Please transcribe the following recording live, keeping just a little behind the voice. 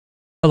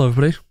Hello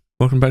everybody,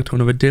 welcome back to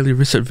another daily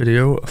reset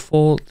video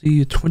for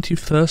the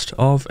 21st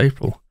of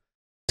April.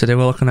 Today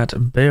we're looking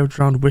at Bay of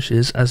Drowned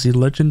Wishes as the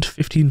Legend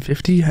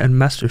 1550 and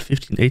Master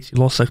 1580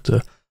 Lost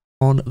Sector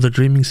on the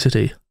Dreaming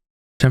City.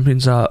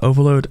 Champions are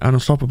Overload and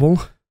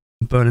Unstoppable,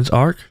 Burn is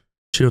Arc,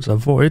 Shields are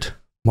Void,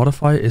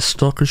 Modifier is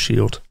Stalker's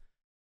Shield.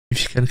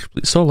 If you can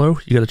complete solo,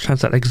 you get a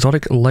chance at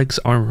Exotic Legs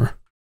Armor.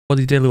 For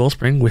the Daily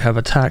Wellspring, we have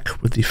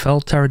Attack with the Fell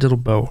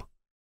Taradiddle Bow.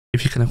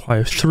 If you can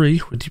acquire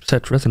 3 with Deep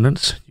Set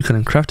Resonance, you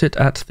can craft it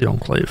at the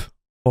Enclave.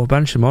 For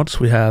Banshee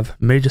mods, we have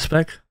Major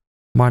Spec,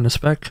 Minor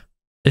Spec,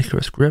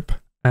 Icarus Grip,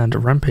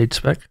 and Rampage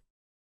Spec.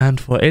 And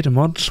for Ada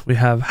mods, we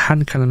have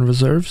Hand Cannon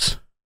Reserves,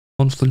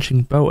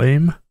 Unflinching Bow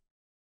Aim,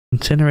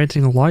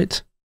 Incinerating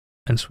Light,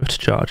 and Swift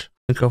Charge.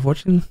 Thank you for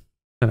watching,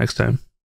 and next time.